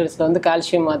ஹாஸ்பிட்டல்ஸில் வந்து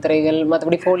கால்சியம் மாத்திரைகள்,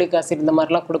 மற்றபடி ஃபோலிக் ஆசிட் இந்த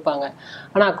மாதிரிலாம் கொடுப்பாங்க.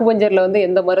 ஆனால் அக்குபஞ்சரில் வந்து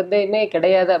எந்த மருந்துமே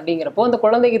கிடையாது. அப்படிங்கிறப்போ அந்த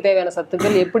குழந்தைக்கு தேவையான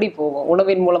சத்துக்கள் எப்படி போகும்?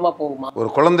 உணவின் மூலமாக போகுமா?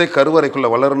 ஒரு குழந்தை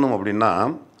கருவறைக்குள்ளே வளரணும் அப்படின்னா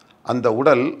அந்த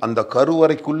உடல் அந்த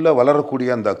கருவறைக்குள்ளே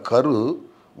வளரக்கூடிய அந்த கரு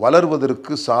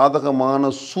வளர்வதற்கு சாதகமான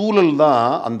சூழல் தான்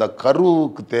அந்த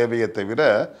கருவுக்கு தேவையே தவிர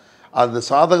அது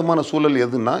சாதகமான சூழல்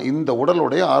எதுன்னா இந்த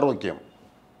உடலுடைய ஆரோக்கியம்.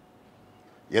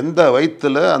 எந்த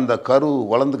வயிற்றில் அந்த கரு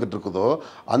வளர்ந்துக்கிட்டு இருக்குதோ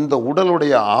அந்த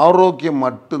உடலுடைய ஆரோக்கியம்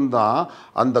மட்டும்தான்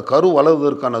அந்த கரு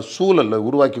வளர்வதற்கான சூழலை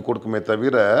உருவாக்கி கொடுக்குமே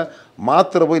தவிர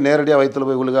மாத்திரை போய் நேரடியாக வயிற்றில்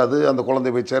போய் விழுகாது, அந்த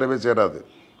குழந்தை போய் சேரவே சேராது.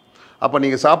 அப்போ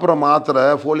நீங்கள் சாப்பிட்ற மாத்திரை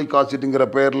ஃபோலிக் ஆசிட்டுங்கிற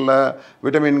பேரில்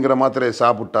விட்டமின்கிற மாத்திரையை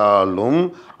சாப்பிட்டாலும்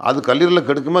அது கல்லீரலில்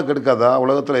கெடுக்குமா கெடுக்காதா?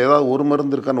 உலகத்தில் ஏதாவது ஒரு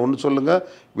மருந்து இருக்கான்னு ஒன்று சொல்லுங்கள்.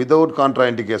 வித்தவுட் கான்ட்ரா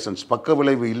இண்டிகேஷன்ஸ், பக்க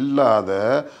விளைவு இல்லாத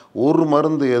ஒரு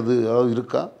மருந்து எது அதாவது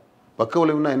இருக்கா? பக்க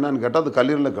விளைவுனா என்னன்னு கேட்டால் அது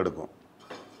கல்லீரலில் கெடுக்கும்.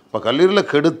 இப்போ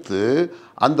கல்லீரலில் கெடுத்து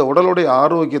அந்த உடலுடைய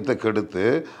ஆரோக்கியத்தை கெடுத்து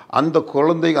அந்த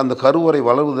குழந்தை அந்த கருவறை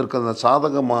வளர்வதற்கு அந்த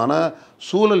சாதகமான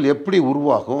சூழல் எப்படி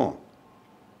உருவாகும்?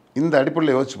 இந்த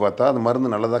அடிப்படையில் யோசிச்சு பார்த்தா அந்த மருந்து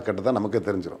நல்லதாக கெட்டதாக நமக்கே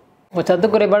தெரிஞ்சிடும். இப்போ சத்து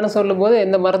குறைபாடுன்னு சொல்லும்போது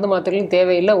எந்த மருந்து மாத்திரையும்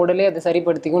தேவையில்லை, உடலே அதை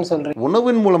சரிப்படுத்திக்கும்னு சொல்கிறேன்.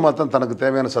 உணவின் மூலமாக தான் தனக்கு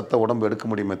தேவையான சத்தை உடம்பு எடுக்க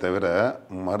முடியுமே தவிர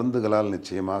மருந்துகளால்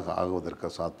நிச்சயமாக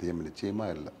ஆகுவதற்கு சாத்தியம்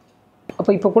நிச்சயமாக இல்லை.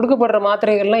 அப்போ இப்போ கொடுக்கப்படுற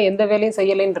மாத்திரைகள்லாம் எந்த வேலையும்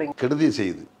செய்யலைன்றீங்க? கெடுதி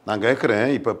செய்யுது. நான் கேட்குறேன்,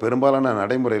 இப்போ பெரும்பாலான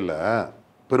நடைமுறையில்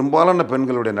பெரும்பாலான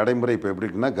பெண்களுடைய நடைமுறை இப்போ எப்படி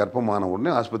இருக்குன்னா, கர்ப்பமான உடனே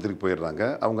ஆஸ்பத்திரிக்கு போயிடுறாங்க.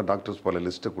 அவங்க டாக்டர்ஸ் பல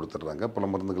லிஸ்ட்டை கொடுத்துட்றாங்க, பல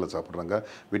மருந்துகளை சாப்பிட்றாங்க.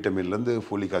 விட்டமின்லேருந்து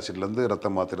ஃபோலிக் ஆசிட்லேருந்து ரத்த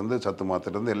மாத்திரைலேருந்து சத்து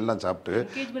மாத்திரைலேருந்து எல்லாம் சாப்பிட்டு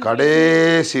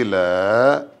கடைசியில்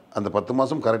அந்த 10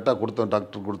 மாதம் கரெக்டாக கொடுத்த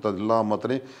டாக்டர் கொடுத்த எல்லா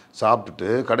மாத்திரையும் சாப்பிட்டுட்டு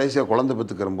கடைசியாக குழந்தை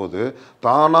பெற்றுக்கிறம்போது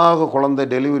தானாக குழந்தை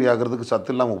டெலிவரி ஆகிறதுக்கு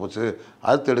சத்து இல்லாமல் போச்சு,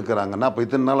 அறுத்து எடுக்கிறாங்கன்னா அப்போ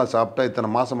இத்தனை நாளாக சாப்பிட்டா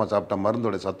இத்தனை மாதமாக சாப்பிட்டா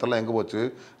மருந்தோடைய சத்தெல்லாம் எங்கே போச்சு?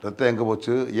 ரத்தம் எங்கே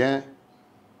போச்சு?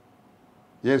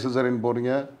 ஏன் சிசரின்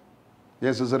போகிறீங்க?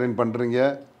 ஏன் சிசரின் பண்ணுறீங்க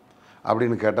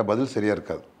அப்படின்னு கேட்டால் பதில் சரியாக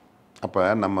இருக்காது. அப்போ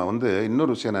நம்ம வந்து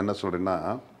இன்னொரு விஷயம் நான் என்ன சொல்கிறேன்னா,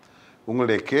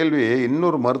 உங்களுடைய கேள்வி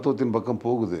இன்னொரு மருத்துவத்தின் பக்கம்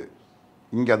போகுது.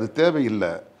 இங்கே அது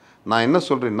தேவையில்லை. நான் என்ன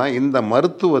சொல்கிறேன்னா, இந்த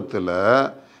மருத்துவத்தில்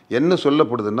என்ன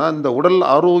சொல்லப்படுதுன்னா, இந்த உடல்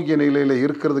ஆரோக்கிய நிலையில்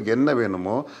இருக்கிறதுக்கு என்ன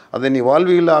வேணுமோ அதை நீ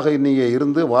வாழ்வியலாக நீங்கள்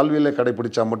இருந்து வாழ்வியலை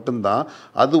கடைப்பிடிச்சா மட்டும்தான்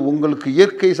அது உங்களுக்கு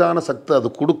இயற்கை சார்ந்த சக்தி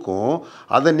அது கொடுக்கும்.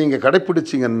 அதை நீங்கள்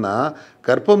கடைப்பிடிச்சிங்கன்னா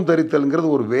கர்ப்பம் தரித்தல்ங்கிறது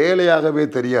ஒரு வேலையாகவே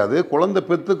தெரியாது, குழந்தை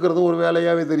பெற்றுக்கிறது ஒரு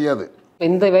வேலையாகவே தெரியாது.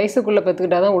 இந்த வயசுக்குள்ளே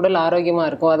பெற்றுக்கிட்டா தான் உடல் ஆரோக்கியமாக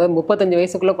இருக்கும். அதாவது 35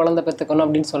 வயசுக்குள்ளே குழந்தை பெற்றுக்கணும்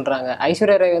அப்படின்னு சொல்கிறாங்க.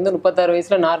 ஐஸ்வர்யா ராய் வந்து 36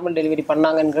 வயசில் நார்மல் டெலிவரி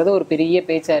பண்ணாங்கங்கிறது ஒரு பெரிய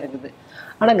பேச்சாக இருக்குது.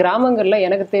 ஆனால் கிராமங்களில்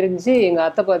எனக்கு தெரிஞ்சு எங்கள்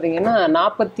அத்தை பார்த்தீங்கன்னா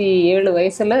 47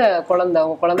 வயசில்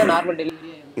அவங்க குழந்தை நார்மல்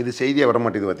டெலிவரி. இது செய்தியாக வர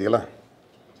மாட்டேங்குது பார்த்தீங்களா?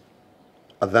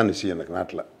 அதுதான் விஷயம் எனக்கு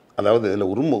நாட்டில். அதாவது இதில்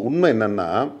உண்மை என்னென்னா,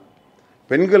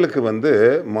 பெண்களுக்கு வந்து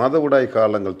மாதவிடாய்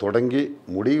காலங்கள் தொடங்கி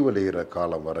முடிவடைகிற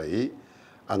காலம் வரை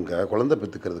அங்கே குழந்தை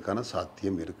பெற்றுக்கிறதுக்கான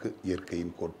சாத்தியம் இருக்குது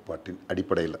இயற்கையின் கோட்பாட்டின்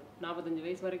அடிப்படையில். 45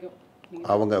 வயசு வரைக்கும்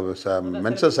அவங்க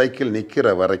மென்சஸ் சைக்கிள்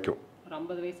நிற்கிற வரைக்கும்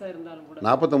 50 வயசாக இருந்தாலும் கூட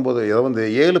 49 இதை வந்து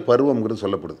 7 பருவம்ங்கிறது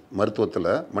சொல்லப்படுது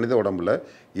மருத்துவத்தில். மனித உடம்பில்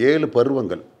 7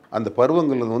 பருவங்கள். அந்த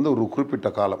பருவங்கள் வந்து ஒரு குறிப்பிட்ட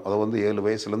காலம், அதை வந்து 7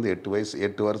 வயசுலேருந்து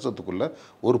 8 வருஷத்துக்குள்ளே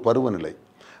ஒரு பருவநிலை.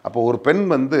 அப்போ ஒரு பெண்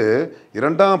வந்து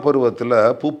 2ஆம் பருவத்தில்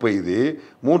பூப்பெய்தி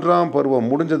 3ஆம் பருவம்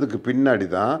முடிஞ்சதுக்கு பின்னாடி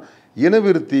தான்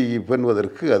இனவிருத்தி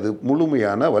பெறுவதற்கு அது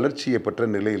முழுமையான வளர்ச்சியை பெற்ற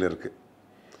நிலையில் இருக்குது.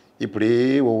 இப்படி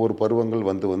ஒவ்வொரு பருவங்கள்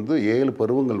வந்து 7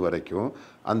 பருவங்கள் வரைக்கும்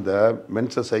அந்த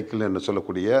மென்சஸ் சைக்கிள் என்று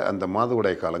சொல்லக்கூடிய அந்த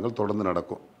மாதவிடாய் காலங்கள் தொடர்ந்து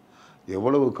நடக்கும்.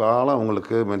 எவ்வளவு காலம்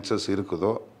அவங்களுக்கு மென்சஸ்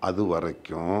இருக்குதோ அது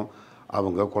வரைக்கும்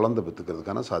அவங்க குழந்தை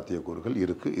பெற்றுக்கிறதுக்கான சாத்தியக்கூறுகள்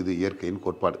இருக்குது. இது இயற்கையின்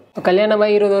கோட்பாடு. கல்யாணமாக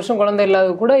 20 வருஷம் குழந்தை இல்லாத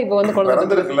கூட இப்போ வந்து குழந்தை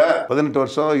 18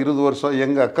 வருஷம் 20 வருஷம்.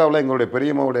 எங்கள் அக்காவில் எங்களுடைய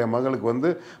பெரியம்மாவுடைய மகளுக்கு வந்து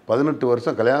 18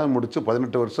 வருஷம் கல்யாணம் முடித்து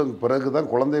 18 வருஷம் பிறகு தான்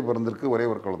குழந்தை பிறந்திருக்கு, ஒரே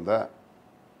ஒரு குழந்தை.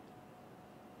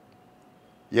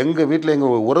 எங்கள் வீட்டில்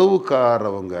எங்கள்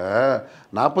உறவுக்காரவங்க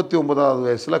 49வது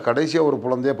வயசில் கடைசியாக ஒரு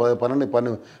குழந்தைய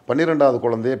 12வது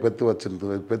குழந்தைய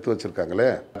பெற்று வச்சுருக்காங்களே.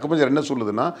 அக்குபஞ்சர் என்ன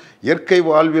சொல்லுதுன்னா, இயற்கை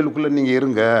வாழ்வியலுக்குள்ளே நீங்கள்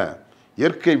இருங்க,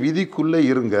 இயற்கை விதிக்குள்ளே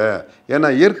இருங்க. ஏன்னா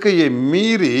இயற்கையை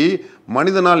மீறி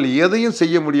மனிதனால் எதையும்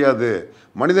செய்ய முடியாது.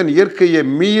 மனிதன் இயற்கையை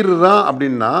மீறுறான்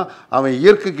அப்படின்னா அவன்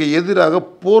இயற்கைக்கு எதிராக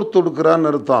போர்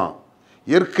தொடுக்கிறான்னு அர்த்தம்.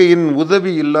 இயற்கையின்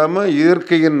உதவி இல்லாமல்,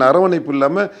 இயற்கையின் அரவணைப்பு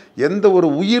இல்லாமல் எந்த ஒரு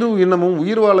இனமும்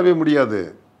உயிர் வாழவே முடியாது.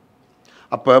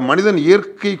 அப்போ மனிதன்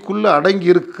இயற்கைக்குள்ளே அடங்கி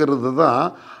இருக்கிறது தான்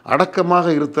அடக்கமாக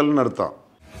இருத்தல்னு அர்த்தம்.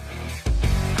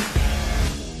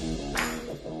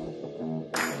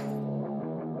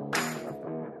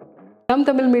 நாம்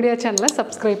தமிழ் மீடியா சேனலை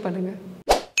சப்ஸ்கிரைப் பண்ணுங்கள்.